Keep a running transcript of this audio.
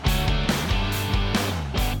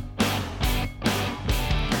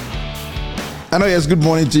Hello, yes, good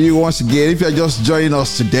morning to you once again. If you're just joining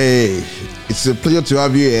us today, it's a pleasure to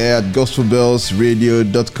have you here at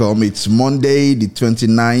gospelbellsradio.com. It's Monday, the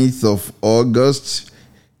 29th of August.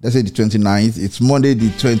 Let's say the 29th. It's Monday,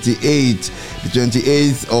 the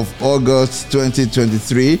 28th of August,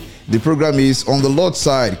 2023. The program is On the Lord's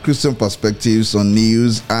Side, Christian Perspectives on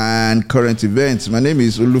News and Current Events. My name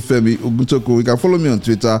is Olufemi Oguntoku. You can follow me on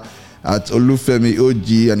Twitter at Olufemi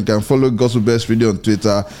OG, and you can follow Gospel Bells Radio on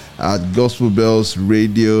Twitter at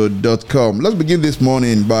gospelbellsradio.com. Let's begin this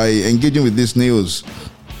morning by engaging with this news.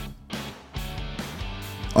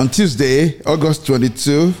 On Tuesday, August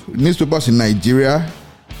 22, newspapers in Nigeria,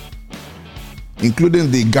 including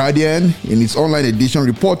The Guardian in its online edition,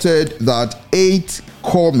 reported that 8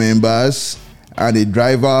 Corp members and a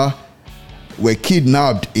driver were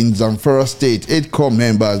kidnapped in Zamfara State. 8 Corp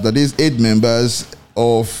members, that is 8 members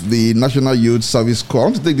of the National Youth Service Corps. I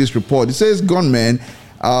want to take this report. It says gunmen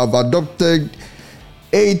have abducted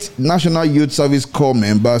 8 National Youth Service Corps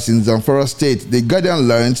members in Zamfara State. The Guardian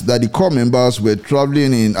learned that the Corps members were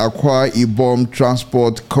traveling in Akwa Ibom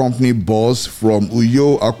Transport Company bus from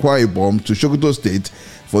Uyo, Akwa Ibom to Sokoto State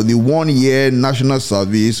for the 1-year national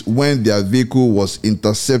service when their vehicle was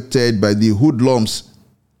intercepted by the hoodlums.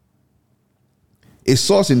 A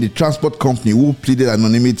source in the transport company who pleaded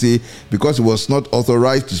anonymity because he was not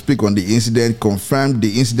authorized to speak on the incident confirmed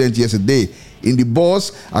the incident yesterday. In the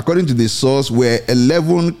bus, according to the source, were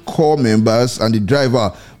 11 Corps members and the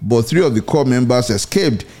driver, but 3 of the Corps members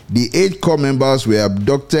escaped. The 8 Corps members were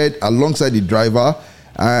abducted alongside the driver,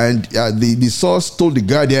 and the source told The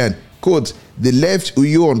Guardian, quote, "They left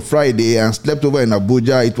Uyo on Friday and slept over in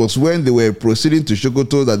Abuja. It was when they were proceeding to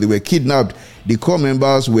Sokoto that they were kidnapped. The Corps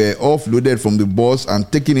members were offloaded from the bus and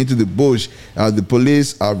taken into the bush. The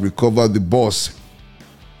police have recovered the bus."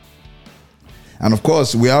 And of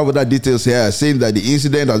course, we have other details here saying that the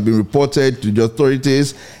incident has been reported to the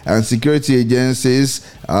authorities and security agencies,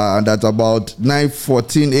 and at about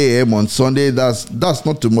 9:14 a.m. on Sunday. That's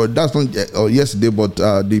not tomorrow. That's not yesterday, but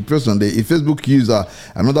the person, the Facebook user,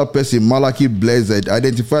 another person, Malaki Blessed,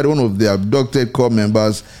 identified one of the abducted Corps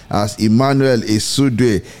members as Emmanuel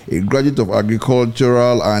Esudwe, a graduate of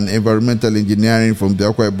agricultural and environmental engineering from the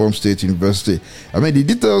Akwa Ibom State University. I mean, the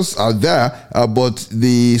details are there, but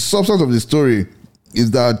the substance of the story is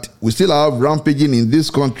that we still have rampaging in this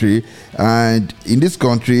country, and in this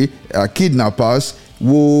country, kidnappers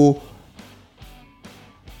who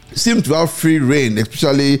seem to have free reign,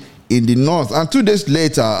 especially in the north. And 2 days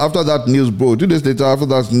later, after that news broke,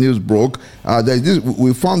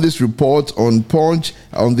 we found this report on Punch,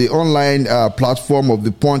 on the online platform of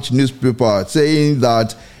the Punch newspaper, saying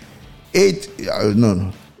that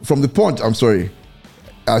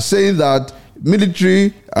saying that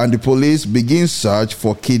military and the police begin search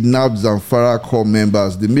for kidnapped Zamfara Corps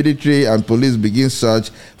members. The military and police begin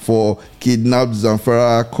search for kidnapped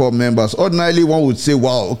Zamfara Corps members. Ordinarily, one would say,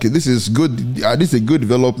 wow, okay, this is good. This is a good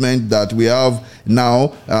development that we have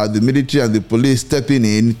now, the military and the police stepping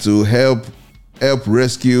in to help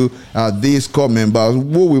rescue these Corps members,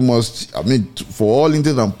 who we must, for all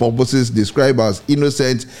intents and purposes, describe as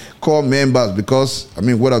innocent Corps members, because,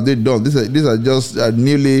 what have they done? These are just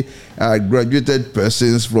newly graduated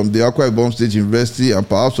persons from the Akwa Ibom State University and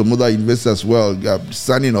perhaps some other universities as well,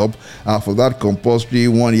 signing up for that compulsory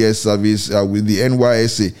 1-year service with the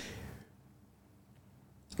NYSC.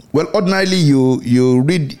 Well, ordinarily, you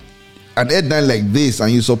read an headline like this,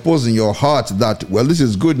 and you suppose in your heart that, well, this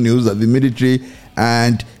is good news that the military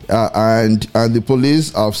and the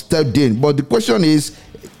police have stepped in. But the question is,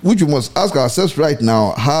 which we must ask ourselves right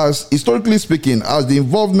now, historically speaking, has the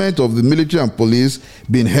involvement of the military and police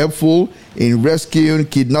been helpful in rescuing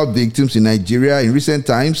kidnapped victims in Nigeria in recent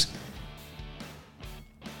times?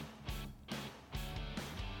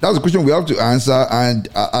 That's a question we have to answer, and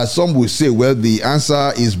as some will say, well, the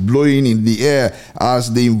answer is blowing in the air.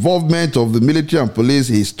 Has the involvement of the military and police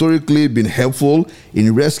historically been helpful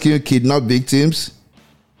in rescuing kidnapped victims?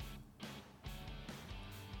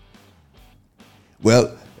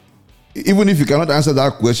 Well, even if you cannot answer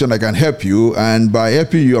that question, I can help you, and by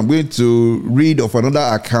helping you, I'm going to read of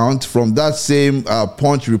another account from that same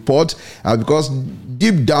Punch report, because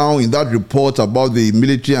deep down in that report about the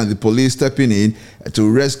military and the police stepping in to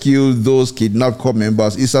rescue those kidnapped Corps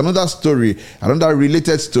members is another story, another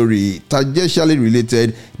related story, tangentially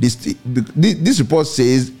related. This report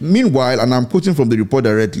says, meanwhile, and I'm quoting from the report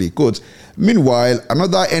directly, quote, meanwhile,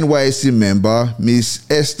 another NYSC member, Miss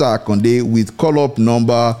Esther Akonde, with call-up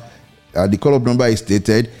number, the call-up number is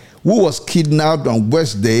stated, who was kidnapped on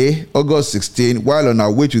Wednesday, August 16, while on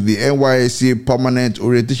her way to the NYSC permanent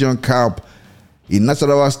orientation camp in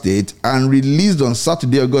Nasarawa State and released on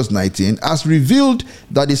Saturday, August 19, has revealed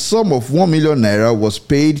that the sum of 1 million naira was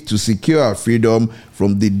paid to secure her freedom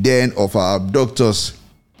from the den of her abductors.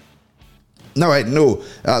 Now, I know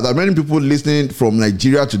that many people listening from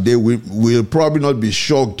Nigeria today will probably not be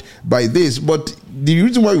shocked by this, but the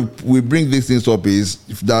reason why we bring these things up is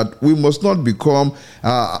that we must not become,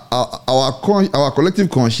 our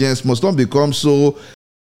collective conscience must not become so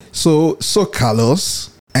callous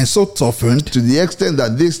and so toughened to the extent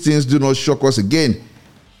that these things do not shock us again.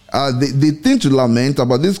 The thing to lament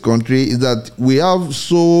about this country is that we have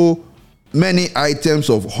so many items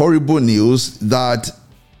of horrible news that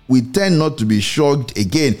we tend not to be shocked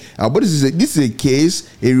again. But this is a case,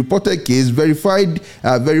 a reported case, verified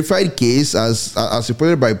case as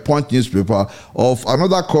reported by Punch newspaper of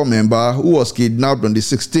another Corp member who was kidnapped on the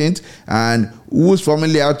 16th and whose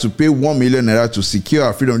family had to pay 1 million naira to secure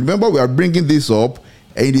her freedom. Remember, we are bringing this up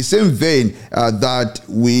in the same vein that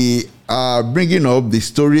we are bringing up the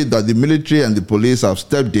story that the military and the police have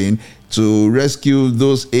stepped in to rescue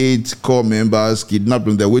those 8 Corp members kidnapped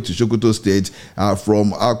on their way to Sokoto State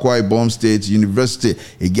from Akwa Ibom State University.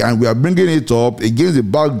 Again, we are bringing it up against the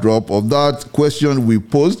backdrop of that question we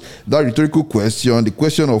posed, that rhetorical question, the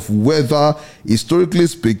question of whether, historically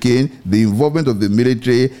speaking, the involvement of the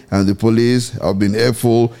military and the police have been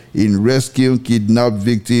helpful in rescuing kidnapped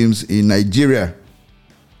victims in Nigeria.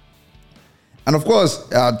 And of course,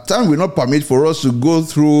 time will not permit for us to go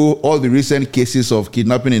through all the recent cases of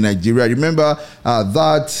kidnapping in Nigeria. Remember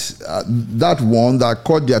that one that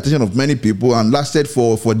caught the attention of many people and lasted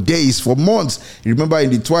for days, for months. Remember,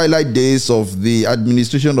 in the twilight days of the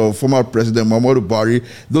administration of former President Muhammadu Buhari,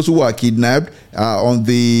 those who were kidnapped on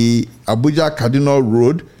the Abuja-Kaduna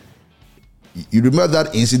Road. You remember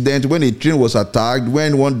that incident when a train was attacked,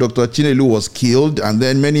 when one Dr. Chinelu was killed, and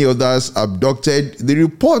then many others abducted. The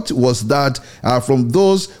report was that from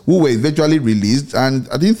those who were eventually released, and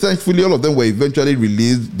I think thankfully all of them were eventually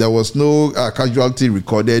released, there was no casualty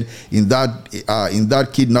recorded in that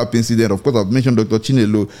kidnap incident. Of course, I've mentioned Dr.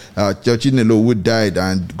 Chinelu who died,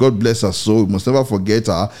 and God bless her soul. We must never forget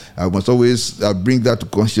her. We must always bring that to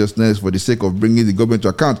consciousness for the sake of bringing the government to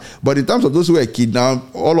account. But in terms of those who were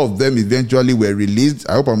kidnapped, all of them eventually were released.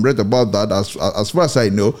 I hope I'm right about that as far as I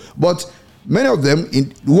know. But many of them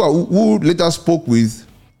who later spoke with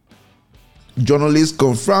journalists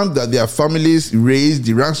confirmed that their families raised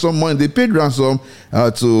the ransom money. They paid ransom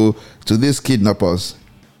to these kidnappers.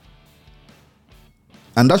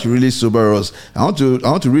 And that should really sober us. I want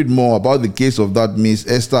to read more about the case of that Miss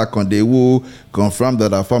Esther Konde, who confirmed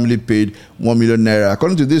that her family paid 1 million naira.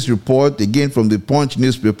 According to this report, again from the Punch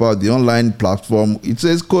newspaper, the online platform, it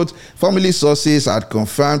says, quote, family sources had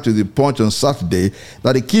confirmed to the Punch on Saturday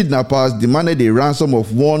that the kidnappers demanded a ransom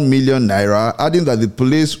of 1 million naira, adding that the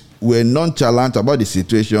police were nonchalant about the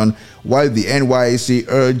situation while the NYSC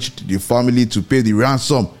urged the family to pay the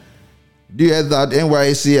ransom. Do you hear that?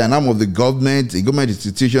 NYSC, an arm of the government, a government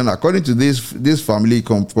institution, according to this family,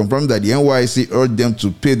 confirmed that the NYSC urged them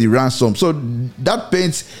to pay the ransom. So that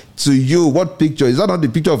paints to you what picture? Is that not the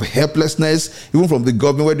picture of helplessness, even from the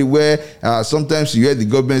government, where sometimes you hear the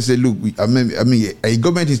government say, look, I mean, a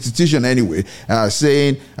government institution anyway,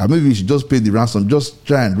 saying, maybe we should just pay the ransom, just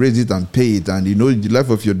try and raise it and pay it. And, the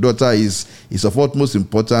life of your daughter is of utmost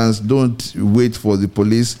importance. Don't wait for the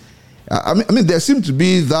police. I mean, there seems to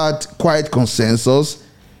be that quiet consensus,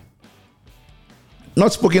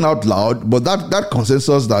 not spoken out loud, but that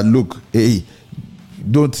consensus that, look, hey,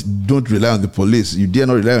 don't rely on the police. You dare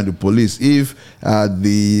not rely on the police. If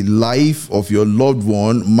the life of your loved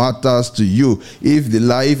one matters to you, if the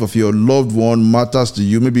life of your loved one matters to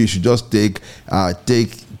you, maybe you should just take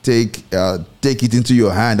it into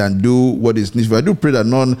your hand and do what is needful. I do pray that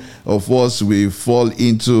none of us will fall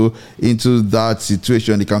into that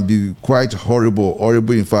situation. It can be quite horrible.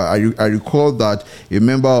 In fact, I recall that a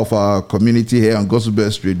member of our community here on Gospel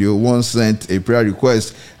Best Radio once sent a prayer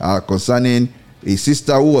request concerning a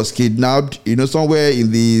sister who was kidnapped, somewhere in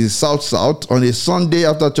the south on a Sunday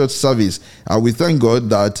after church service. We thank God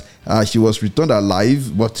that she was returned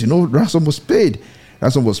alive, but ransom was paid.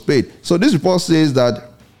 So this report says that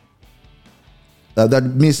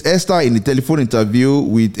Miss Esther, in the telephone interview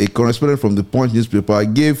with a correspondent from the Punch newspaper,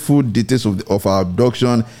 gave full details of her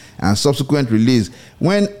abduction and subsequent release.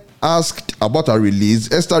 When asked about her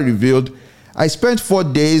release, Esther revealed, I spent 4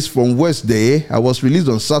 days from Wednesday. I was released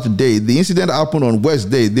on Saturday. The incident happened on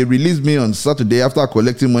Wednesday. They released me on Saturday after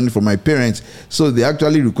collecting money from my parents. So they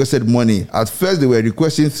actually requested money. At first, they were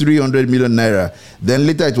requesting 300 million naira. Then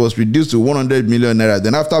later, it was reduced to 100 million naira.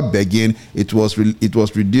 Then after begging, it was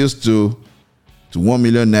reduced to to 1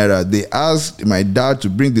 million naira. They asked my dad to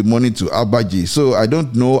bring the money to Abaji. So I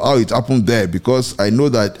don't know how it happened there, because I know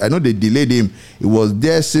they delayed him. He was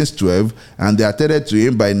there since 12 and they attended to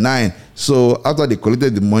him by 9. So after they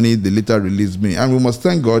collected the money, they later released me. And we must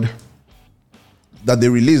thank God that they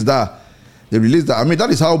released that. I mean, that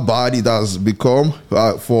is how bad it has become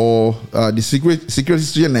for the security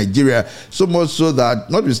situation in Nigeria. So much so that,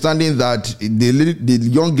 notwithstanding that the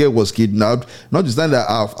young girl was kidnapped, notwithstanding that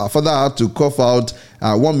our father had to cough out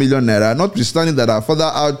 1 million naira, notwithstanding that our father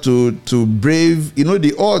had to brave,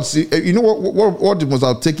 the odds. What it must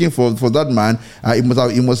have taken for that man.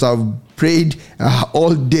 He must have prayed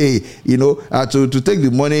all day, to take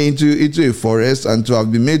the money into a forest and to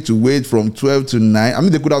have been made to wait from 12 to 9. I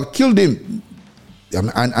mean, they could have killed him.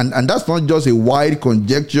 And that's not just a wild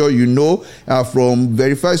conjecture, from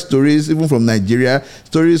verified stories, even from Nigeria,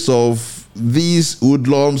 stories of these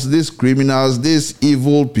hoodlums, these criminals, these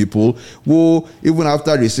evil people who, even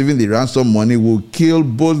after receiving the ransom money, will kill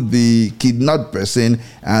both the kidnapped person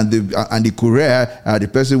and the courier, the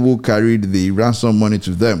person who carried the ransom money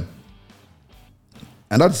to them.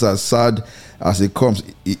 And that's as sad as it comes.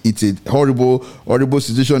 It's a horrible, horrible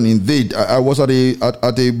situation indeed. I was at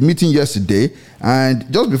a meeting yesterday,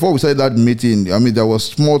 and just before we started that meeting, there was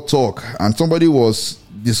small talk, and somebody was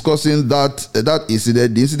discussing that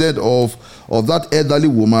incident, the incident of that elderly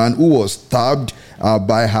woman who was stabbed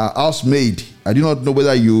by her housemaid. I do not know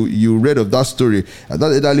whether you read of that story. That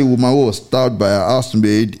elderly woman who was stabbed by her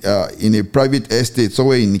housemaid in a private estate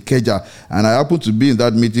somewhere in Ikeja, and I happened to be in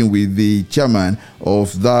that meeting with the chairman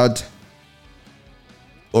of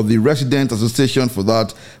the resident association for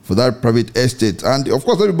that private estate. And of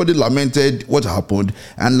course, everybody lamented what happened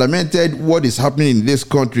and lamented what is happening in this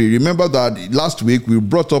country. Remember that last week we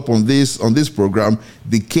brought up on this program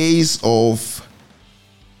the case of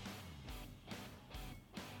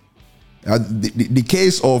the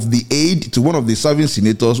case of the aide to one of the serving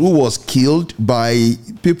senators who was killed by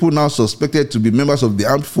people now suspected to be members of the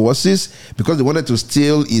armed forces because they wanted to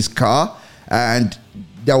steal his car. And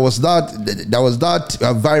there was that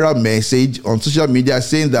viral message on social media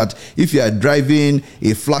saying that if you are driving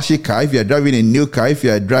a flashy car, if you are driving a new car, if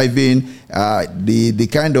you are driving the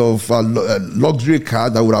kind of luxury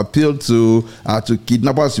car that would appeal to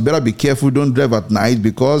kidnappers, you better be careful. Don't drive at night,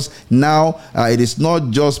 because now it is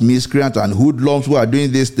not just miscreants and hoodlums who are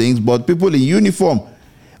doing these things, but people in uniform.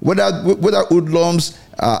 Whether hoodlums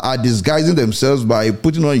are disguising themselves by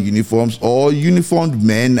putting on uniforms, or uniformed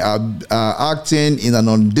men are acting in an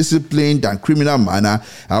undisciplined and criminal manner,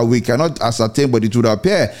 we cannot ascertain, but it would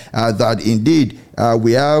appear that indeed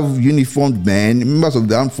we have uniformed men, members of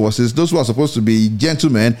the armed forces, those who are supposed to be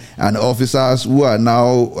gentlemen and officers, who are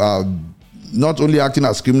now not only acting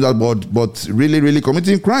as criminals but really, really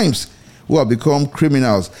committing crimes, who have become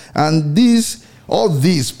criminals. And all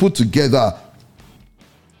these put together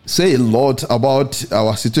say a lot about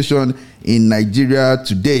our situation in Nigeria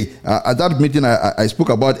today. At that meeting I spoke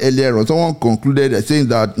about earlier on, someone concluded saying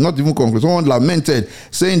that, someone lamented,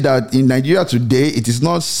 saying that in Nigeria today it is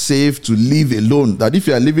not safe to live alone. That if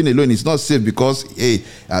you are living alone, it's not safe because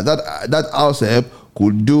that house help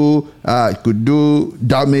could do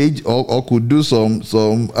damage or could do some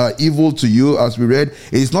evil to you. As we read,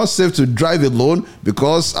 it is not safe to drive alone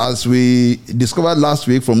because, as we discovered last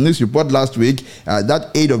week from news report last week, that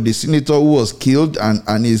aide of the senator who was killed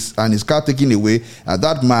and his car taken away,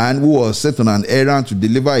 that man who was sent on an errand to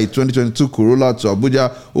deliver a 2022 Corolla to Abuja,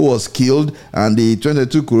 who was killed, and the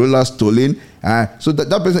 2022 Corolla stolen. So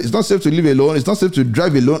that person, it's not safe to live alone, it's not safe to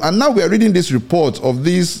drive alone. And now we are reading this report of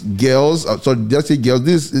these girls,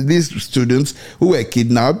 these students who were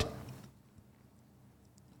kidnapped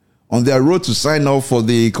on their road to sign up for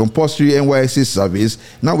the compulsory NYSC service.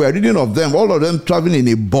 Now we are reading of them, all of them traveling in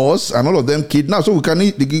a bus, and all of them kidnapped. So we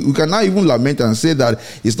can now even lament and say that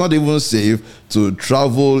it's not even safe to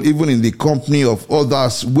travel, even in the company of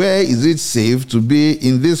others. Where is it safe to be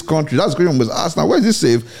in this country? That's the question we must ask now. Where is it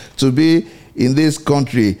safe to be in this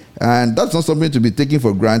country? And that's not something to be taken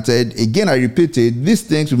for granted. Again, I repeat it, these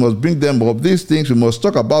things, we must bring them up. These things, we must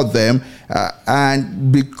talk about them.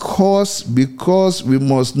 And because we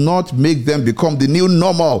must not make them become the new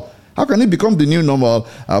normal. How can it become the new normal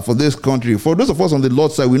for this country? For those of us on the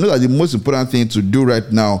Lord's side, we know that the most important thing to do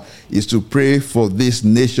right now is to pray for this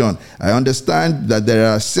nation. I understand that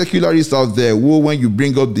there are secularists out there who, when you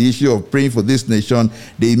bring up the issue of praying for this nation,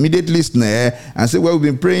 they immediately snare and say, well,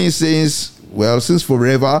 we've been praying since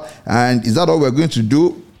forever, and is that all we're going to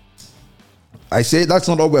do? I say that's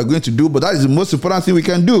not all we're going to do, but that is the most important thing we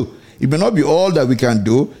can do. It may not be all that we can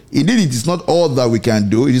do. Indeed, it is not all that we can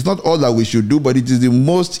do. It is not all that we should do, but it is the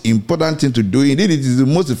most important thing to do. Indeed, it is the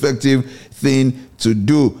most effective thing to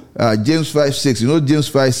do. James 5:6, James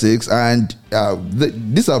 5:6, and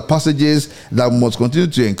these are passages that must continue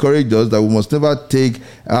to encourage us, that we must never take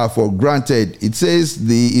for granted. It says,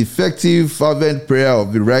 the effective fervent prayer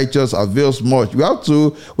of the righteous avails much. We have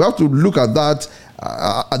to look at that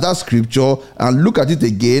scripture and look at it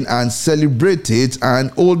again and celebrate it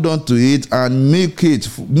and hold on to it and milk it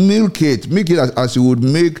as you would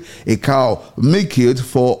milk a cow. Milk it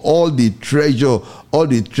for all the treasure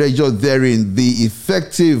therein. The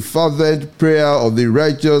effective fervent prayer of the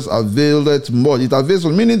righteous availeth much. It avails,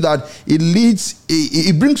 meaning that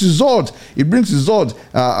it brings result.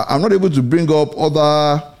 I'm not able to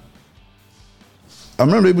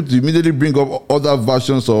immediately bring up other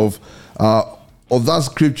versions of that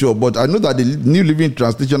scripture, but I know that the New Living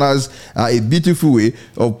Translation has a beautiful way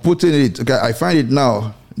of putting it. Okay, I find it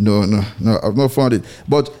now. No, I've not found it.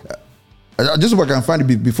 But I just hope I can find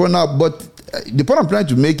it before now. But the point I'm trying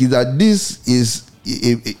to make is that this is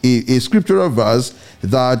a scriptural verse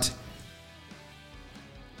that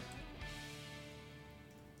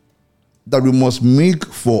we must make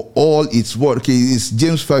for all its worth. Okay, it's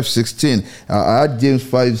James 5:16. I had James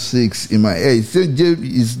 5:6 in my head.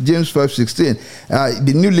 It's James 5:16.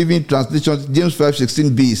 The New Living Translation, James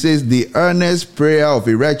 5:16b, says, the earnest prayer of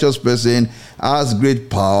a righteous person has great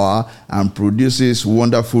power and produces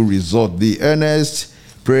wonderful result. The earnest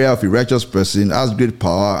prayer of a righteous person has great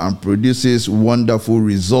power and produces wonderful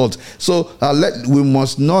results. So we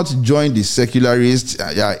must not join the secularists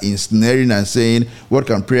in snaring and saying, what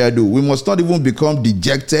can prayer do? We must not even become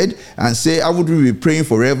dejected and say, how would we be praying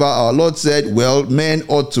forever? Our Lord said, well, men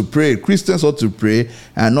ought to pray, Christians ought to pray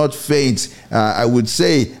and not faint. I would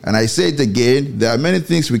say, and I say it again, there are many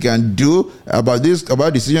things we can do about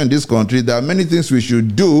decision in this country. There are many things we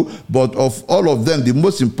should do, but of all of them, the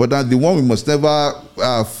most important, the one we must never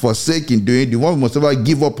forsake in doing, the one we must never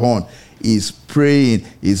give up on, is praying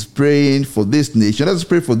for this nation. Let us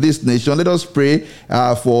pray for this nation. Let us pray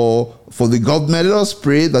for the government. Let us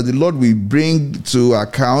pray that the Lord will bring to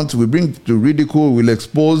account, will bring to ridicule, will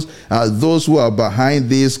expose those who are behind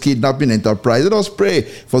this kidnapping enterprise. Let us pray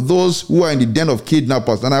for those who are in the den of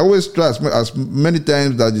kidnappers. And I always try as many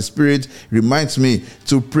times that the Spirit reminds me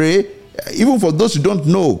to pray, even for those who don't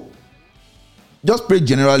know. Just pray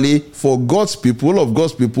generally for God's people, all of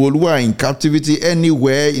God's people who are in captivity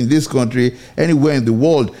anywhere in this country, anywhere in the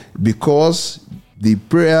world, because the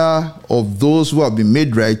prayer of those who have been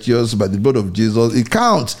made righteous by the blood of Jesus, it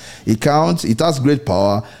counts. It has great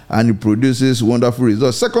power, and it produces wonderful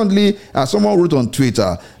results. Secondly, someone wrote on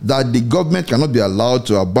Twitter that the government cannot be allowed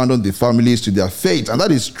to abandon the families to their fate. And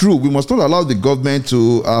that is true. We must not allow the government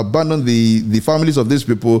to abandon the families of these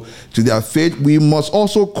people to their fate. We must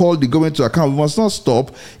also call the government to account. We must not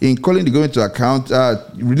stop in calling the government to account.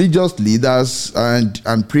 Religious leaders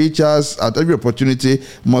and preachers at every opportunity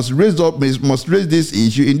must raise this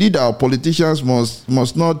issue. Indeed, our politicians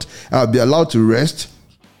must not be allowed to rest.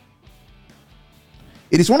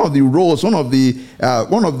 It is one of the roles, one of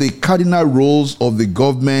the cardinal roles of the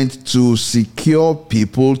government to secure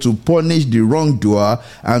people, to punish the wrongdoer,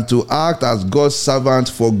 and to act as God's servant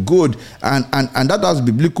for good. And that has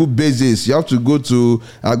biblical basis. You have to go to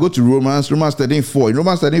Romans 13:4. In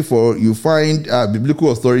Romans 13:4, you find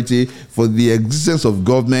biblical authority for the existence of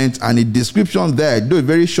government, and a description there, though a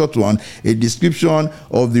very short one, a description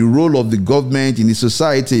of the role of the government in the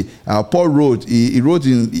society. Paul wrote, he wrote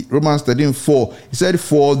in Romans 13:4, he said,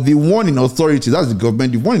 for the one in authority, that's the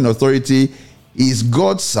government, the one in authority is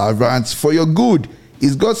God's servant for your good.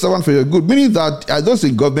 Is God's servant for your good, meaning that those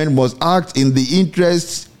in government must act in the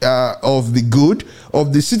interests of the good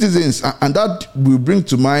of the citizens. And that will bring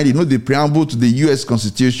to mind, the preamble to the U.S.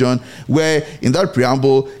 Constitution, where in that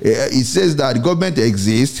preamble, it says that government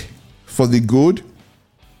exists for the good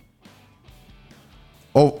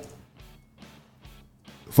of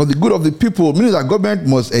the people, meaning that government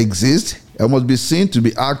must exist and must be seen to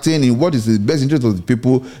be acting in what is the best interest of the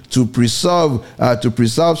people to preserve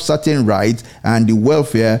certain rights and the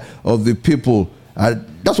welfare of the people.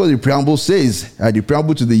 That's what the preamble says, the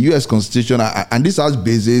preamble to the U.S. Constitution, and this has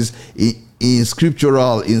basis in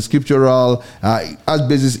scriptural, has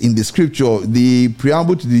basis in the scripture. The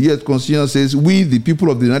preamble to the U.S. Constitution says, we, the people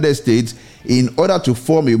of the United States, in order to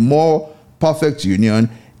form a more perfect union,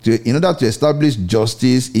 in order to establish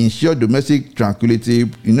justice, ensure domestic tranquility,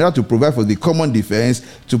 in order to provide for the common defense,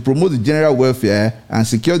 to promote the general welfare, and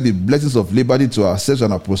secure the blessings of liberty to ourselves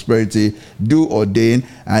and our prosperity, do ordain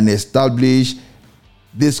and establish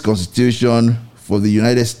this Constitution for the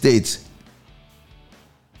United States.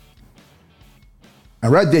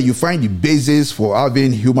 And right there, you find the basis for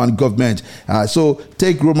having human government. So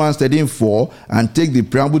take Romans 13:4 and take the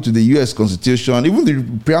preamble to the U.S. Constitution, even the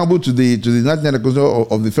preamble to the 1999 Constitution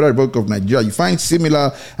of the Federal Republic of Nigeria. You find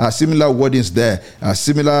similar wordings there,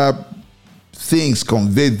 similar things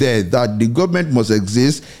conveyed there, that the government must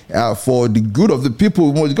exist for the good of the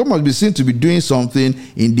people. The government must be seen to be doing something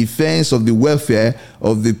in defense of the welfare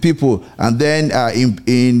of the people. And then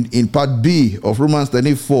in part B of Romans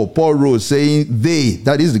 13:4, Paul wrote saying, they,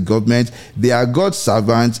 that is the government, they are God's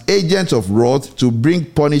servants, agents of wrath, to bring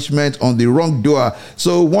punishment on the wrongdoer.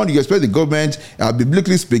 So one, you expect the government,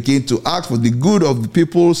 biblically speaking, to act for the good of the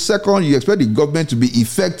people. Second, you expect the government to be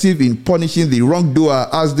effective in punishing the wrongdoer.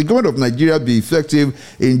 As the government of Nigeria be effective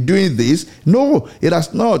in doing this? No, it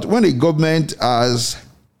has not. When a government has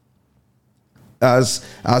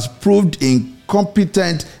proved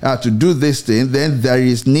incompetent to do this thing, then there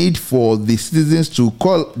is need for the citizens to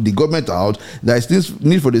call the government out. There is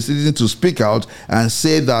need for the citizens to speak out and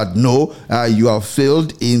say that no, you have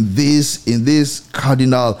failed in this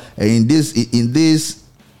cardinal, in this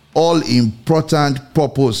all important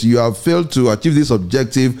purpose. You have failed to achieve this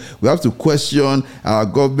objective. We have to question our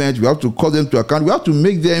government. We have to call them to account. We have to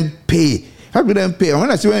make them pay. How do them pay? And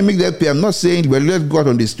when I say when I make them pay, I'm not saying, well, let's go out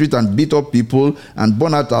on the street and beat up people and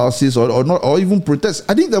burn out houses or even protest.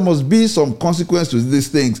 I think there must be some consequence to these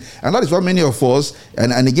things. And that is why many of us,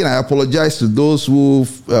 and again, I apologize to those who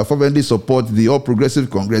fervently support the All Progressive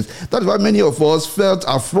Congress. That is why many of us felt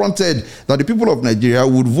affronted that the people of Nigeria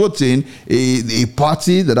would vote in a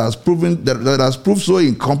party that has proved so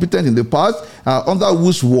incompetent in the past, under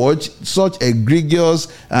whose watch such egregious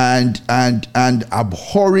and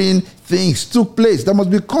abhorring things took place. There must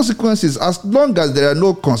be consequences. As long as there are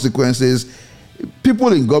no consequences,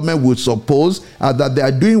 people in government would suppose that they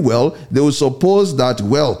are doing well. They would suppose that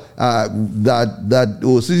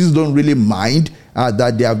citizens don't really mind,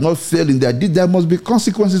 that they have not failed in their deed. There must be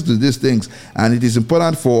consequences to these things, and it is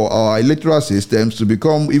important for our electoral systems to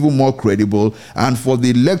become even more credible, and for the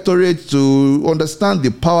electorate to understand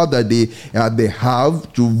the power that they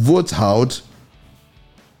have to vote out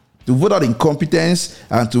incompetence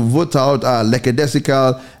and to vote out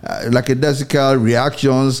lackadaisical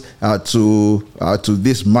reactions to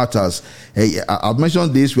these matters. I've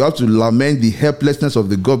mentioned this. We have to lament the helplessness of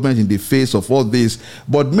the government in the face of all this.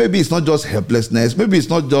 But maybe it's not just helplessness. Maybe it's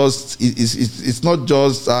not just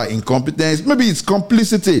incompetence. Maybe it's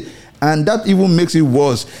complicity. And that even makes it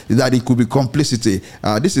worse, that it could be complicity.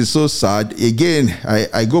 This is so sad. Again,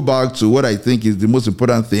 I go back to what I think is the most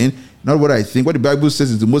important thing. Not what I think. What the Bible says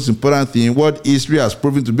is the most important thing. What history has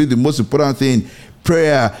proven to be the most important thing.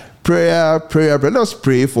 Prayer. Let us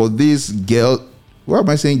pray for this girl. Why am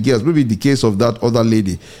I saying girls? Maybe the case of that other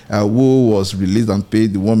lady who was released and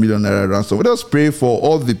paid the 1 million naira ransom. Let us pray for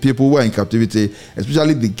all the people who are in captivity,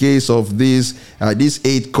 especially the case of these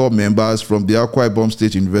 8 Corp members from the Akwa Ibom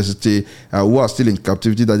State University who are still in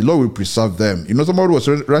captivity, that the Lord will preserve them. You know, somebody was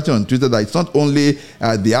writing on Twitter that it's not only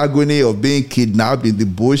the agony of being kidnapped in the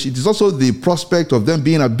bush, it is also the prospect of them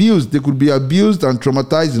being abused. They could be abused and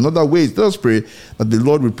traumatized in other ways. Let us pray that the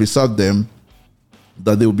Lord will preserve them,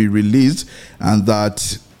 that they will be released, and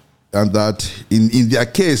that in their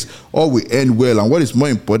case all will end well. And what is more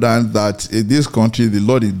important, that in this country the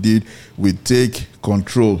Lord indeed will take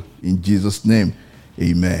control. In Jesus' name,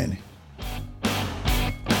 amen.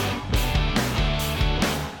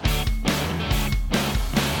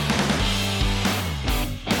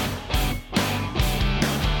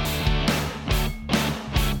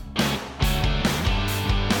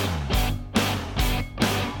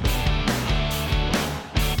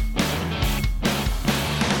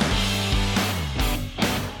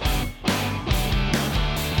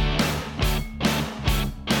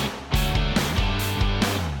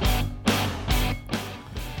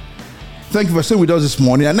 Thank you for staying with us this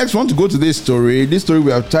morning. And next, I want to go to this story. This story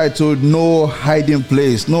we have titled "No Hiding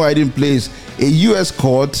Place." No hiding place. A U.S.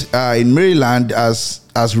 court in Maryland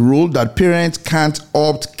has ruled that parents can't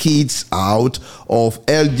opt kids out of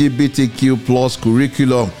LGBTQ plus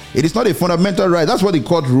curriculum. It is not a fundamental right. That's what the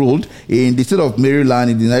court ruled in the state of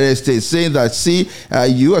Maryland in the United States, saying that,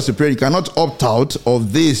 you as a parent cannot opt out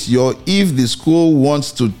of this. If the school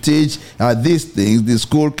wants to teach these things, the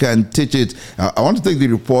school can teach it. I want to take the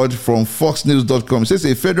report from foxnews.com. It says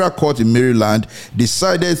a federal court in Maryland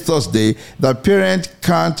decided Thursday that parents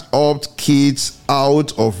can't opt kids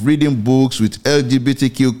out of reading books with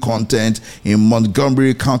LGBTQ content in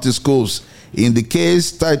Montgomery County schools. In the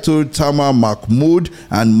case titled Tamar Mahmood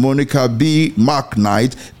and Monica B.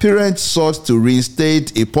 McKnight, parents sought to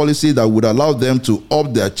reinstate a policy that would allow them to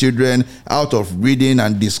opt their children out of reading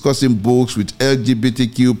and discussing books with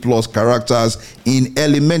LGBTQ plus characters in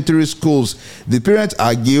elementary schools. The parents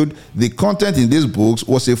argued the content in these books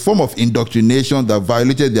was a form of indoctrination that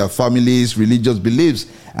violated their family's religious beliefs.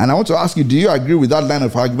 And I want to ask you, do you agree with that line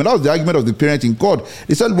of argument? That was the argument of the parent in court.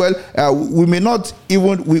 They said, well, we may not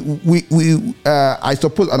even, I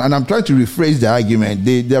suppose, and I'm trying to rephrase the argument.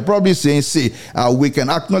 They're probably saying, we can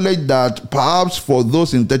acknowledge that perhaps for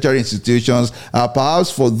those in tertiary institutions,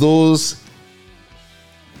 perhaps for those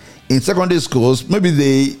in secondary schools, maybe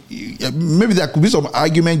there could be some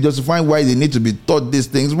argument justifying why they need to be taught these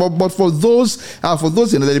things. But for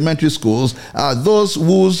those in elementary schools, those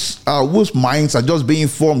whose minds are just being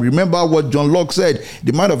formed. Remember what John Locke said: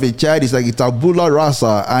 the mind of a child is like a tabula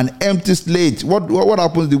rasa, an empty slate. What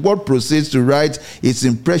happens? The word proceeds to write its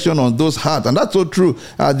impression on those hearts, and that's so true.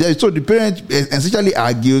 So the parent essentially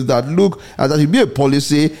argues that there should be a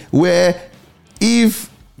policy where if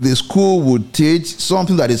the school would teach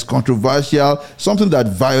something that is controversial, something that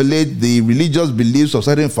violates the religious beliefs of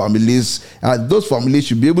certain families, those families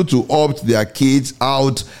should be able to opt their kids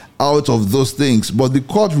out of those things. But the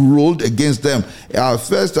court ruled against them.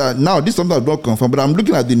 First, now this is something I've not confirmed, but I'm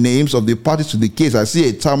looking at the names of the parties to the case. I see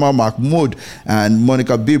a Tamar Mahmood and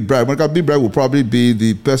Monica B. Bragg. Monica B. Bragg will probably be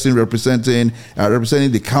the person representing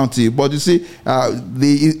the county. But you see,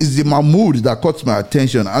 it's the Mahmood that caught my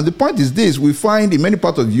attention. And the point is this: we find in many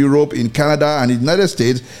parts of Europe, in Canada, and in the United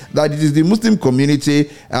States that it is the Muslim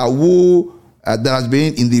community who that has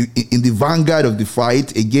been in the vanguard of the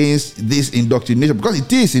fight against this indoctrination, because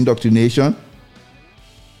it is indoctrination.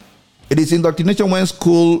 It is indoctrination when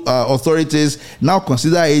school authorities now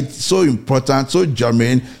consider it so important, so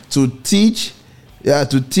germane to teach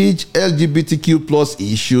LGBTQ plus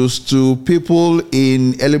issues to people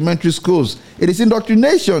in elementary schools. It is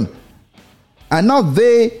indoctrination, and now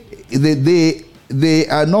they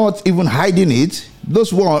are not even hiding it.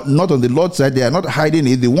 Those who are not on the Lord's side, they are not hiding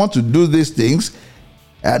it. They want to do these things.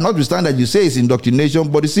 Notwithstanding that you say it's indoctrination,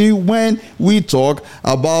 but you see, when we talk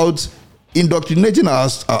about indoctrinating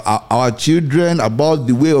our children about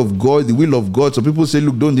the way of God, the will of God, so people say,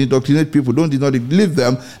 look, don't indoctrinate people, don't leave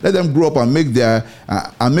them, let them grow up and make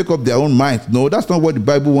up their own mind. No, that's not what the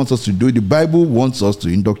Bible wants us to do. The Bible wants us to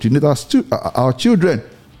indoctrinate our children.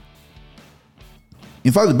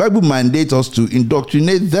 In fact, the Bible mandates us to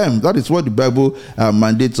indoctrinate them. That is what the Bible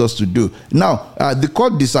mandates us to do. Now, the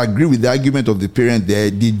court disagreed with the argument of the parent there.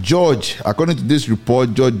 The judge, according to this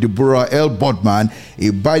report, Judge Deborah L. Bodman, a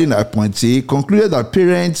Biden appointee, concluded that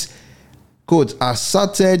parents, quote,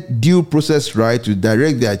 asserted due process right to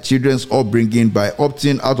direct their children's upbringing by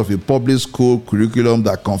opting out of a public school curriculum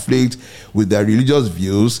that conflicts with their religious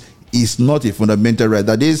views is not a fundamental right.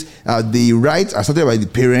 That is, the right asserted by the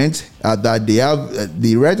parents, that they have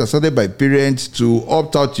the right asserted by parents to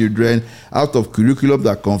opt out children out of curriculum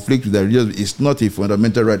that conflict with their religion is not a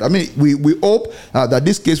fundamental right. I mean, we hope that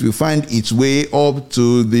this case will find its way up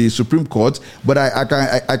to the Supreme Court, but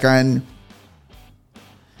I can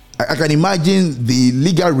imagine the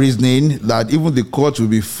legal reasoning that even the court will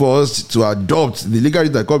be forced to adopt. The legal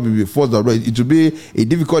reasoning that the court will be forced to adopt. It will be a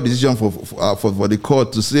difficult decision for the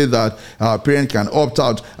court to say that parents can opt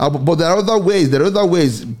out. But there are other ways.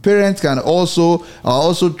 Parents can also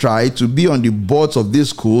try to be on the boards of these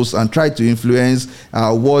schools and try to influence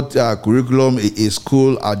what curriculum a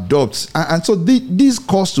school adopts. And so this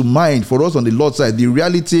calls to mind for us on the Lord's side the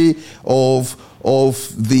reality of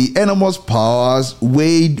the enormous powers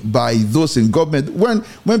weighed by those in government.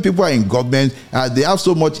 When people are in government, they have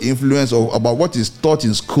so much influence about what is taught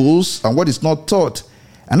in schools and what is not taught.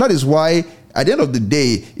 And that is why, at the end of the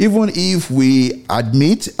day, even if we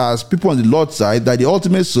admit as people on the Lord's side that the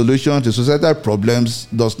ultimate solution to societal problems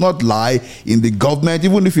does not lie in the government,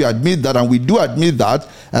 even if we admit that, and we do admit that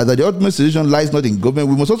the ultimate solution lies not in government,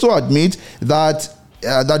 we must also admit that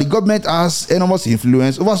the government has enormous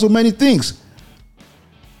influence over so many things.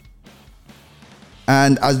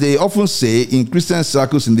 And as they often say in Christian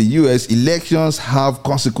circles in the US, elections have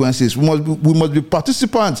consequences. We must be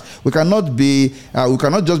participants. We have to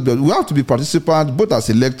be participants both as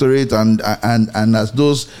electorate and as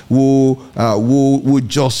those who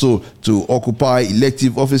jostle to occupy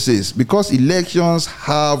elective offices, because elections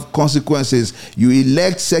have consequences. You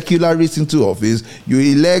elect secularists into office, you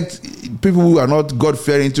elect people who are not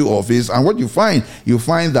God-fearing into office, and what you find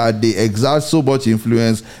that they exert so much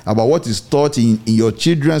influence about what is taught in your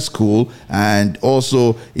children's school and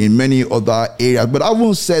also in many other areas. But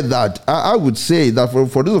having said that, I would say that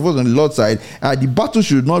for those of us on the Lord's side, the battle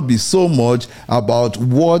should not be so much about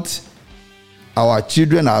what our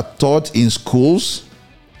children are taught in schools.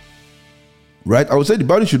 Right? I would say the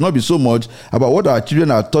battle should not be so much about what our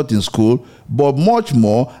children are taught in school, but much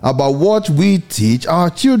more about what we teach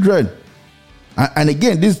our children. And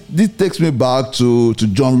again, this takes me back to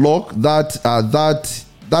John Locke, that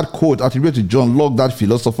quote attributed to John Locke, that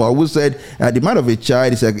philosopher, who said, the mind of a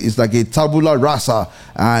child is like a tabula rasa.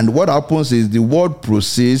 And what happens is the word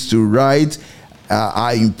proceeds to write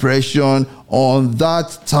our impression on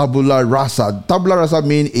that tabula rasa. Tabula rasa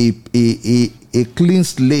means a clean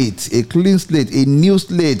slate, a new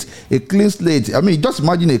slate, a clean slate. I mean, just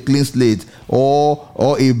imagine a clean slate or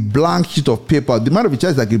a blank sheet of paper. The mind of a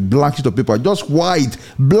child is like a blank sheet of paper, just white,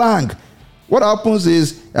 blank. What happens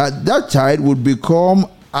is that child would become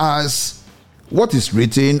as what is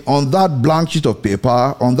written on that blank sheet of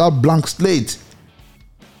paper, on that blank slate.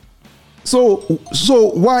 So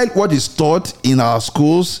while what is taught in our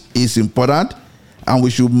schools is important and we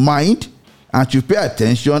should mind and should pay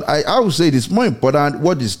attention, I would say it is more important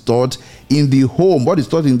what is taught in the home,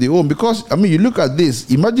 because, I mean, you look at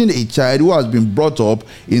this, imagine a child who has been brought up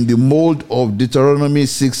in the mold of Deuteronomy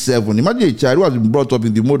 6:7. Imagine a child who has been brought up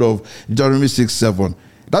in the mold of Deuteronomy 6:7.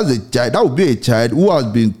 That would be a child who has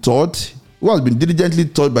been diligently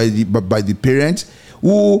taught by the parents,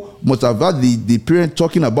 who must have had the parent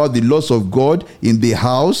talking about the laws of God in the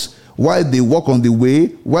house, while they walk on the way,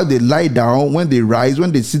 while they lie down, when they rise,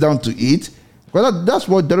 when they sit down to eat. Well, that's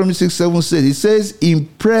what Deuteronomy 6:7 says. It says,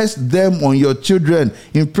 impress them on your children.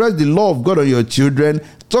 Impress the law of God on your children.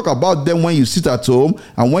 Talk about them when you sit at home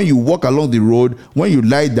and when you walk along the road, when you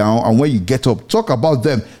lie down and when you get up. Talk about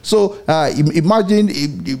them. So imagine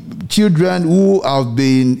children who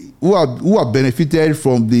have benefited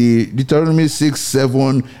from the Deuteronomy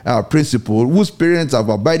 6:7 principle, whose parents have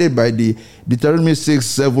abided by the Deuteronomy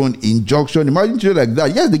 6:7 injunction. Imagine children like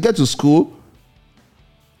that. Yes, they get to school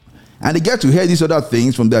and they get to hear these other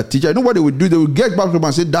things from their teacher. You know what they would do? They would get back to them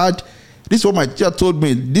and say, Dad, this is what my teacher told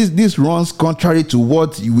me. This runs contrary to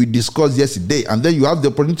what we discussed yesterday. And then you have the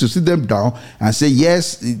opportunity to sit them down and say,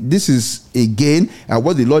 yes, this is again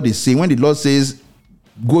what the Lord is saying. When the Lord says,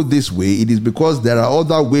 go this way, it is because there are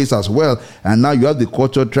other ways as well. And now you have the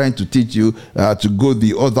culture trying to teach you to go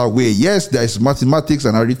the other way. Yes, there is mathematics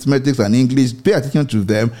and arithmetic and English. Pay attention to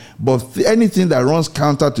them. But anything that runs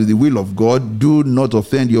counter to the will of God, do not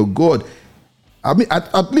offend your God. I mean,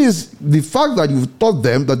 at least the fact that you've taught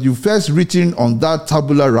them, that you first written on that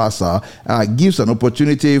tabula rasa, gives an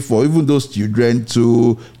opportunity for even those children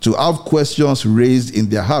to have questions raised in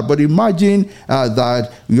their heart. But imagine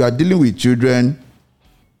that you are dealing with children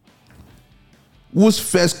whose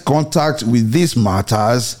first contact with these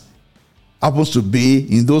matters happens to be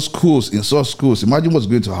in those schools, in such schools. Imagine what's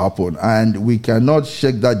going to happen. And we cannot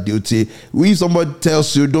shake that duty. If somebody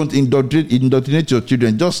tells you don't indoctrinate your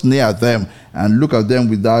children, just sneer at them and look at them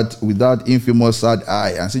with that infamous sad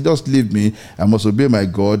eye and say, just leave me, I must obey my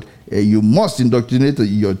God. You must indoctrinate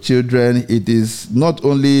your children. It is not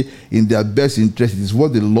only in their best interest, it is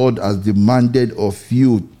what the Lord has demanded of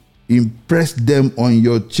you. Impress them on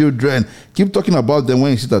your children. Keep talking about them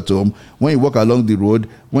when you sit at home, when you walk along the road,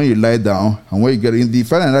 when you lie down, and when you get in the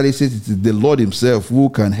final analysis. It is the Lord Himself who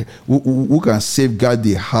can safeguard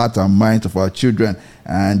the heart and mind of our children.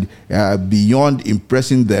 And beyond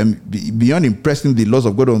impressing them, beyond impressing the laws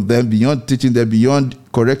of God on them, beyond teaching them, beyond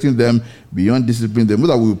correcting them, beyond disciplining them,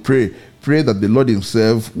 that we will pray that the Lord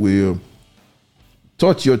Himself will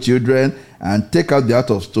touch your children and take out the heart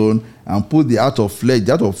of stone and put the heart of flesh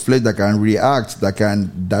that can react, that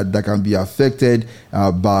can be affected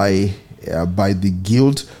by the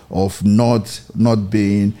guilt of not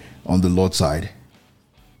being on the Lord's side.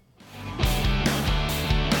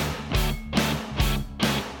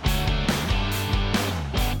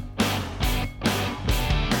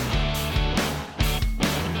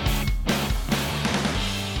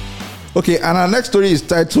 Okay, and our next story is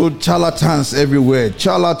titled Charlatans Everywhere.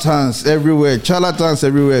 Charlatans everywhere. Charlatans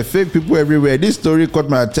everywhere. Fake people everywhere. This story caught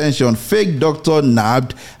my attention. Fake doctor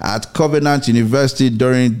nabbed at Covenant University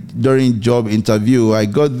during job interview. I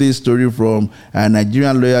got this story from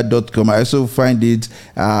NigerianLawyer.com. I also find it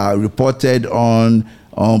reported on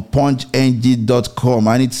punchng.com,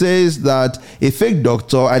 and it says that a fake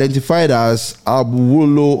doctor identified as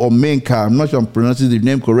Abuwolo Omenka, I'm not sure I'm pronouncing the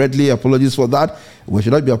name correctly, apologies for that. We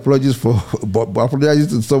should not be apologies for, but apologizing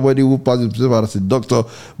to somebody who passes himself as a doctor,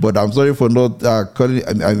 but I'm sorry for not calling,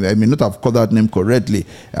 I may not have called that name correctly.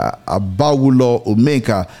 Abuwolo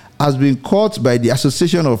Omenka has been caught by the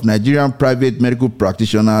Association of Nigerian Private Medical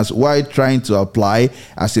Practitioners while trying to apply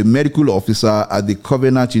as a medical officer at the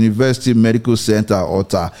Covenant University Medical Center,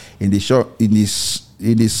 OTA, in the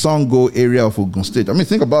Sango area of Ogun State. I mean,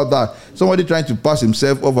 think about that. Somebody trying to pass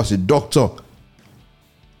himself off as a doctor.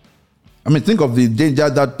 I mean, think of the danger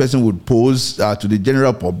that person would pose to the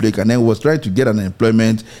general public, and then was trying to get an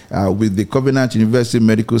employment with the Covenant University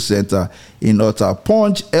Medical Center in Otta.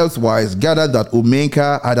 Punch Healthwise gathered that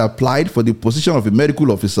Omenka had applied for the position of a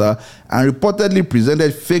medical officer and reportedly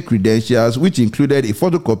presented fake credentials, which included a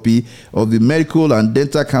photocopy of the Medical and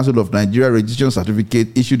Dental Council of Nigeria registration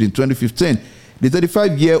certificate issued in 2015. The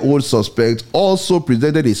 35-year-old suspect also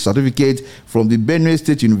presented a certificate from the Benue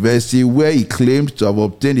State University where he claimed to have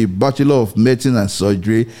obtained a Bachelor of Medicine and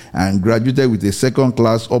Surgery and graduated with a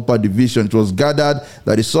second-class upper division. It was gathered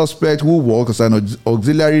that the suspect, who worked as an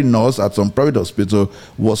auxiliary nurse at some private hospital,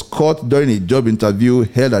 was caught during a job interview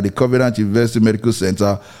held at the Covenant University Medical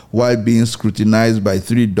Center while being scrutinized by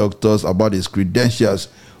 3 doctors about his credentials.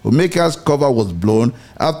 Omeka's cover was blown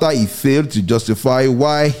after he failed to justify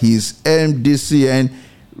why his MDCN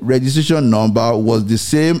registration number was the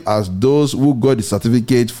same as those who got the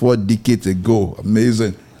certificate 4 decades ago.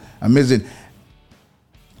 Amazing. And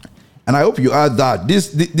I hope you heard that.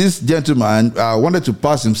 This gentleman wanted to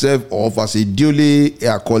pass himself off as a duly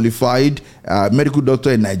qualified medical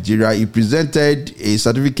doctor in Nigeria. He presented a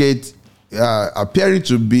certificate appearing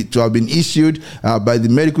to have been issued by the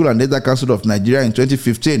Medical and Dental Council of Nigeria in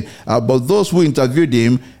 2015. But those who interviewed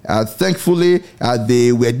him, thankfully,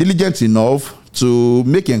 they were diligent enough to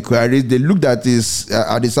make inquiries. They looked at the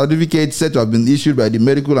certificate said to have been issued by the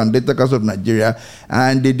Medical and Dental Council of Nigeria,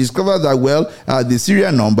 and they discovered that, the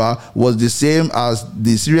serial number was the same as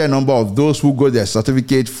the serial number of those who got their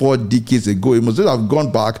certificate 4 decades ago. He must have gone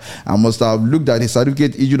back and must have looked at his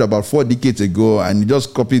certificate issued about 4 decades ago, and he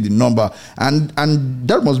just copied the number. And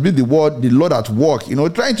that must be the Lord at work,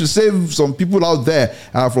 trying to save some people out there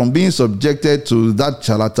from being subjected to that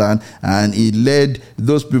charlatan. And he led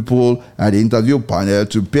those people at the interview panel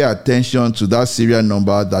to pay attention to that serial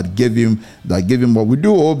number that gave him what. We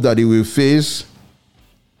do hope that he will face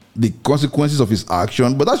the consequences of his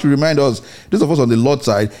action, but that should remind us, those of us on the Lord's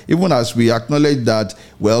side, even as we acknowledge that,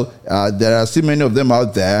 there are still many of them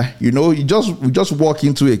out there. You just walk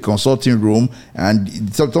into a consulting room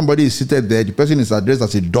and somebody is seated there. The person is addressed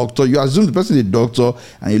as a doctor. You assume the person is a doctor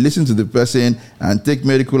and you listen to the person and take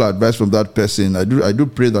medical advice from that person. I do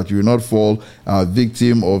pray that you will not fall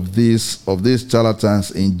victim of these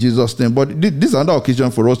charlatans in Jesus' name. But this is another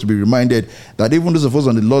occasion for us to be reminded that even those of us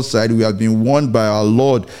on the Lord's side, we have been warned by our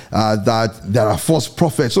Lord that there are false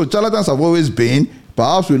prophets. So charlatans have always been,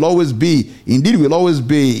 perhaps will always be, indeed will always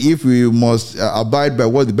be, if we must abide by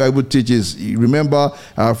what the Bible teaches. Remember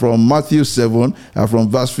from Matthew 7, from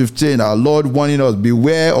verse 15, our Lord warning us,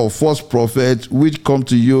 beware of false prophets which come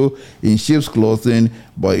to you in sheep's clothing,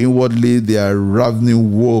 but inwardly they are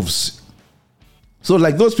ravening wolves. So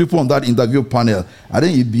like those people on that interview panel, I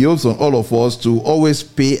think it behoves on all of us to always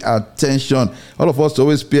pay attention. All of us to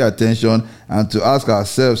always pay attention and to ask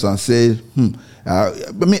ourselves and say,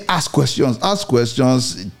 ask questions,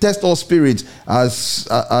 test all spirits,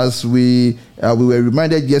 as we were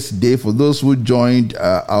reminded yesterday, for those who joined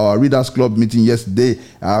our Readers Club meeting yesterday,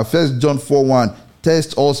 1 John 4:1,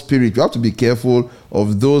 test all spirits. We have to be careful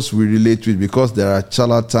of those we relate with, because there are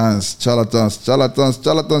charlatans,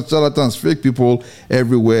 fake people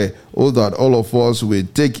everywhere. Oh, that all of us will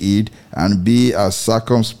take it and be as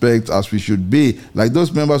circumspect as we should be. Like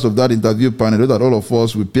those members of that interview panel, that all of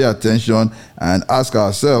us will pay attention and ask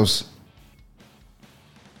ourselves,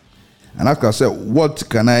 what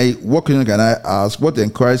question can I ask? What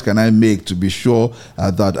inquiries can I make to be sure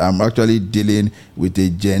that I'm actually dealing with a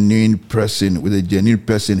genuine person,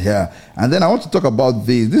 here? And then I want to talk about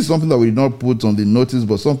this. This is something that we did not put on the notice,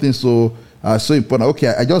 but something so important. Okay,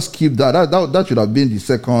 I just keep that. That should have been the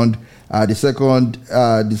second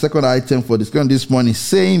item for discussion this morning.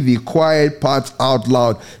 Saying the quiet parts out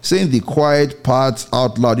loud.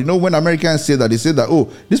 When Americans say that, they say that,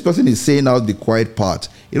 oh, this person is saying out the quiet part.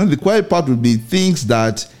 The quiet part would be things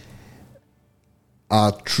that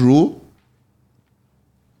are true,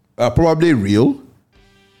 are probably real,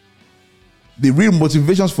 the real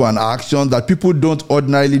motivations for an action that people don't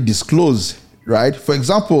ordinarily disclose, right? For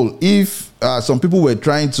example, if some people were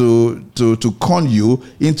trying to con you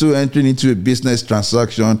into entering into a business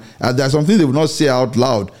transaction, there's something they will not say out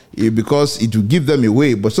loud because it will give them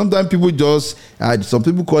away. But sometimes people just, some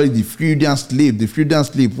people call it the Freudian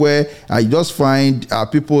sleep, where you just find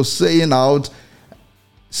people saying out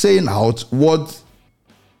what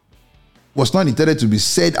was not intended to be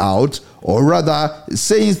said out, or rather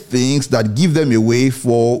saying things that give them away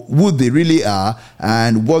for who they really are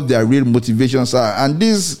and what their real motivations are. And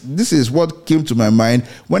this is what came to my mind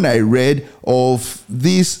when I read of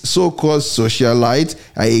this so-called socialite,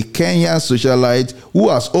 a Kenyan socialite, who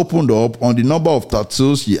has opened up on the number of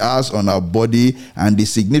tattoos she has on her body and the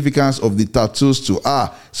significance of the tattoos to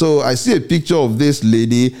her. So I see a picture of this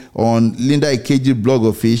lady on Linda Ikeji blog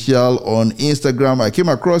official on Instagram. I came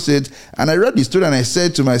across it and I read the story and I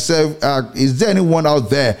said to myself, is there anyone out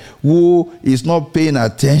there who is not paying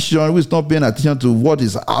attention, to what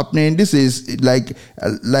is happening? This is like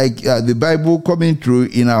the Bible coming through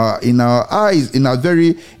in our eyes, in our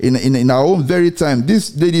own very time.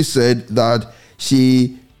 This lady said that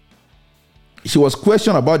she was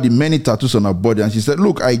questioned about the many tattoos on her body, and she said,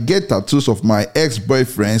 look, I get tattoos of my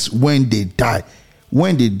ex-boyfriends when they die.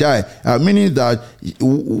 Meaning that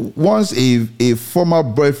once a former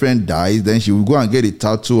boyfriend dies, then she will go and get a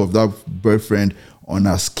tattoo of that boyfriend on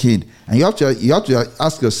her skin. And you have to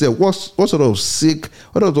ask yourself, what sort of sick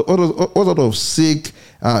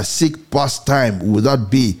pastime would that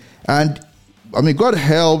be? And I mean, God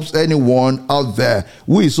helps anyone out there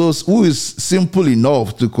who is simple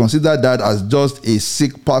enough to consider that as just a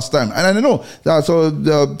sick pastime. And I know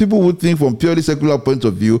that people would think from purely secular point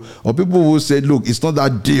of view, or people who say, "Look, it's not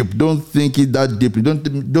that deep. Don't think it that deeply.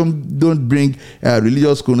 Don't bring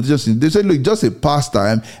religious connotations." They say, "Look, just a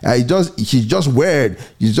pastime. She's just weird.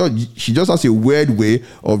 She just has a weird way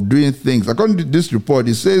of doing things." According to this report,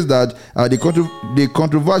 it says that the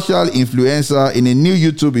controversial influencer in a new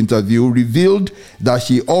YouTube interview revealed that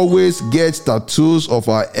she always gets tattoos of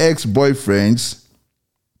her ex-boyfriends.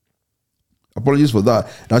 Apologies for that.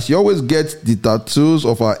 That she always gets the tattoos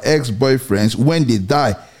of her ex-boyfriends when they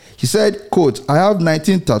die. She said, quote, "I have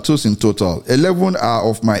 19 tattoos in total. 11 are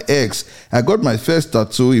of my ex. I got my first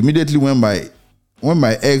tattoo immediately when my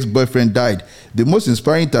ex-boyfriend died. The most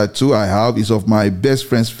inspiring tattoo I have is of my best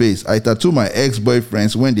friend's face. I tattoo my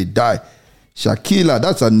ex-boyfriends when they die." Shakila,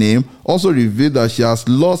 that's her name, also revealed that she has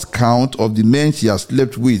lost count of the men she has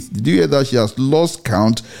slept with. Did you hear that? She has lost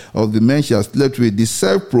count of the men she has slept with. The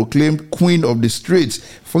self-proclaimed queen of the streets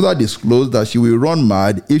further disclosed that she will run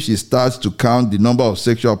mad if she starts to count the number of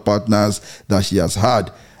sexual partners that she has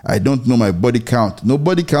had. "I don't know my body count." No,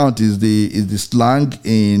 body count is the slang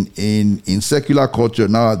in secular culture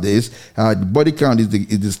nowadays. The body count is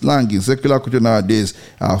the slang in secular culture nowadays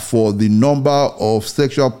for the number of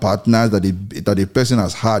sexual partners that a person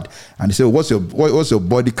has had. And they say, what's your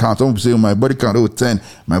body count? Some people say, my body count 10,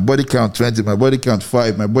 my body count 20, my body count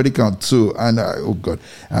 5, my body count 2, and oh God,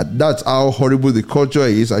 that's how horrible the culture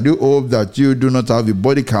is. I do hope that you do not have a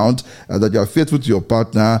body count, that you are faithful to your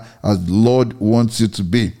partner as the Lord wants you to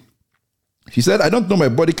be. She said, "I don't know my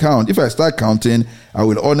body count. If I start counting, I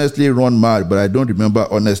will honestly run mad, but I don't remember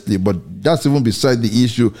honestly." But that's even beside the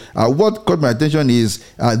issue. What caught my attention is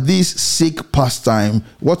this sick pastime,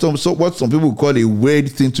 what some people call a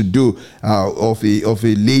weird thing to do, of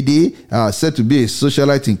a lady said to be a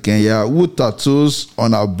socialite in Kenya who tattoos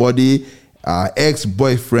on her body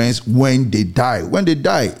ex-boyfriends when they die. When they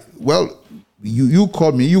die, well, you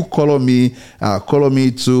color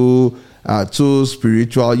me too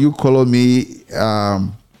spiritual. You color me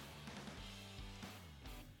and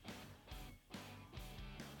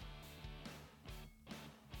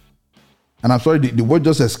I'm sorry, the word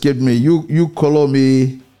just escaped me. You color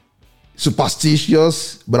me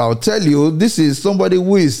superstitious, but I'll tell you, this is somebody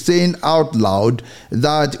who is saying out loud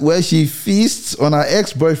that where she feasts on her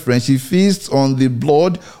ex-boyfriend, she feasts on the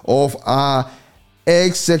blood of her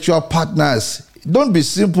ex-sexual partners. Don't be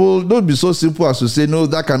so simple as to say, no,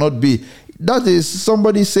 that cannot be. That is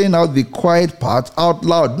somebody saying out the quiet part out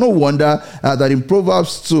loud. No wonder that in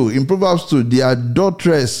Proverbs 2, the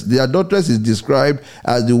adulteress is described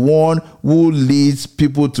as the one who leads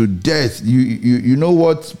people to death. You know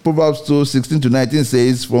what Proverbs 2, 16-19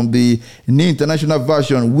 says from the New International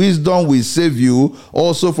Version: "Wisdom will save you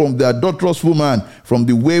also from the adulterous woman, from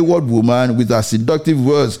the wayward woman with her seductive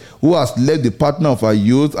words, who has left the partner of her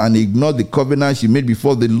youth and ignored the covenant she made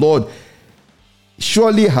before the Lord.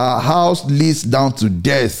 Surely her house leads down to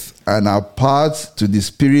death, and her path to the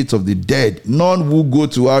spirits of the dead. None who go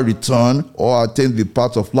to her return or attain the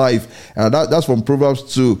path of life." And that's from Proverbs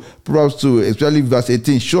 2. Proverbs 2, especially verse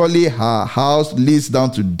 18. "Surely her house leads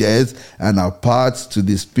down to death, and her path to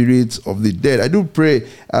the spirits of the dead." I do pray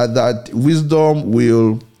that wisdom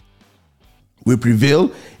will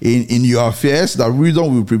prevail in your affairs, that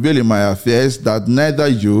wisdom will prevail in my affairs, that neither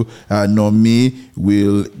you nor me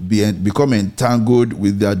will become entangled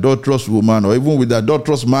with the adulterous woman or even with the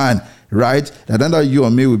adulterous man right? That either you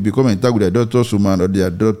or me will become entangled with the adulterous woman or the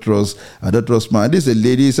adulterous man. This is a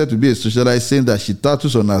lady said to be a socialite, saying that she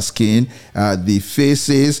tattoos on her skin the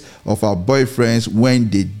faces of her boyfriends when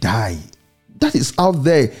they die. That is out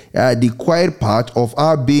there, the quiet part of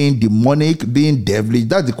her being demonic, being devilish.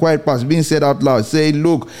 That's the quiet part being said out loud, saying,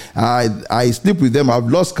 look, I sleep with them, I've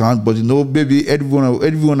lost count, but baby, every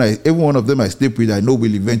one of them I sleep with, I know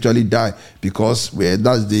will eventually die, because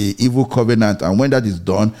that's the evil covenant. And when that is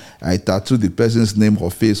done, I tattoo the person's name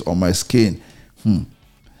or face on my skin.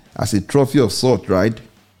 As a trophy of sort, right?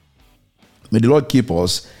 May the Lord keep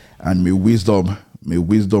us, and may wisdom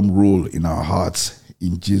rule in our hearts.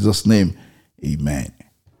 In Jesus' name. Amen.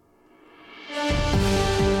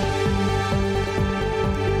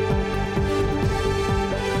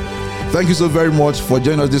 Thank you so very much for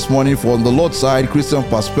joining us this morning for On the Lord's Side, Christian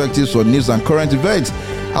Perspectives on News and Current Events.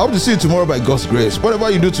 I hope to see you tomorrow by God's grace.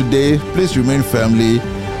 Whatever you do today, please remain firmly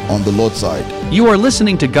on the Lord's side. You are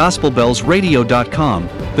listening to GospelBellsRadio.com,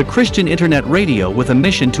 the Christian internet radio with a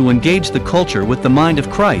mission to engage the culture with the mind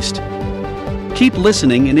of Christ. Keep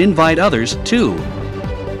listening and invite others, too.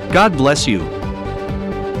 God bless you.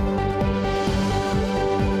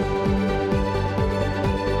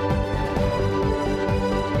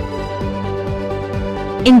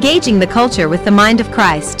 Engaging the culture with the mind of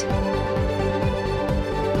Christ.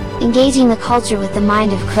 Engaging the culture with the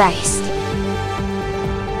mind of Christ.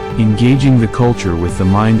 Engaging the culture with the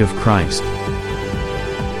mind of Christ.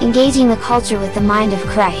 Engaging the culture with the mind of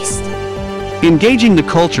Christ. Engaging the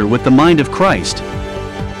culture with the mind of Christ.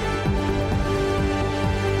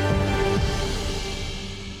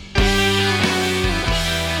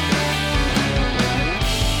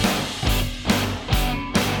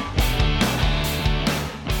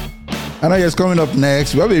 And now, yes, coming up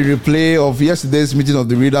next, we have a replay of yesterday's meeting of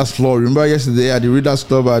the Readers Club. Remember yesterday at the Readers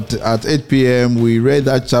Club at 8 p.m., we read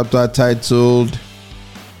that chapter titled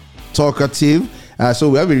Talkative. So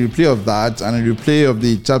we have a replay of that and a replay of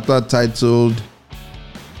the chapter titled...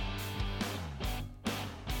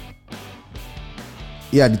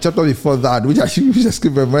 the chapter before that, which I should just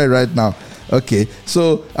keep my mind right now. Okay,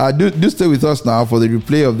 so do stay with us now for the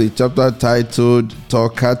replay of the chapter titled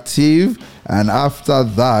Talkative. And after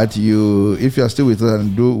that, if you are still with us,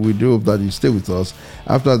 and we do hope that you stay with us.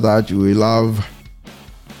 After that, you will have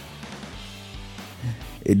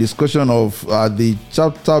a discussion of the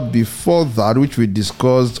chapter before that, which we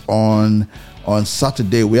discussed on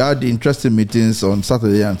Saturday. We had interesting meetings on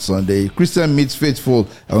Saturday and Sunday. Christian meets faithful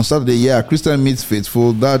on Saturday. Christian meets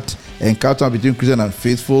faithful. That encounter between Christian and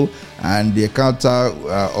faithful, and the encounter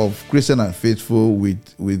of Christian and faithful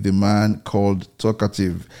with the man called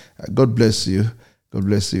Talkative. God bless you. God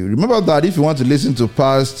bless you. Remember that if you want to listen to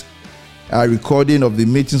past recording of the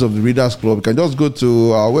meetings of the Readers Club, you can just go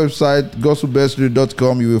to our website,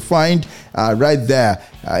 gospelbellsradio.com. You will find right there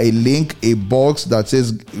a link, a box that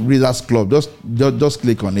says Readers Club. Just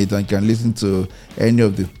click on it and you can listen to any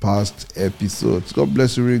of the past episodes. God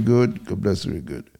bless you really good. God bless you really good.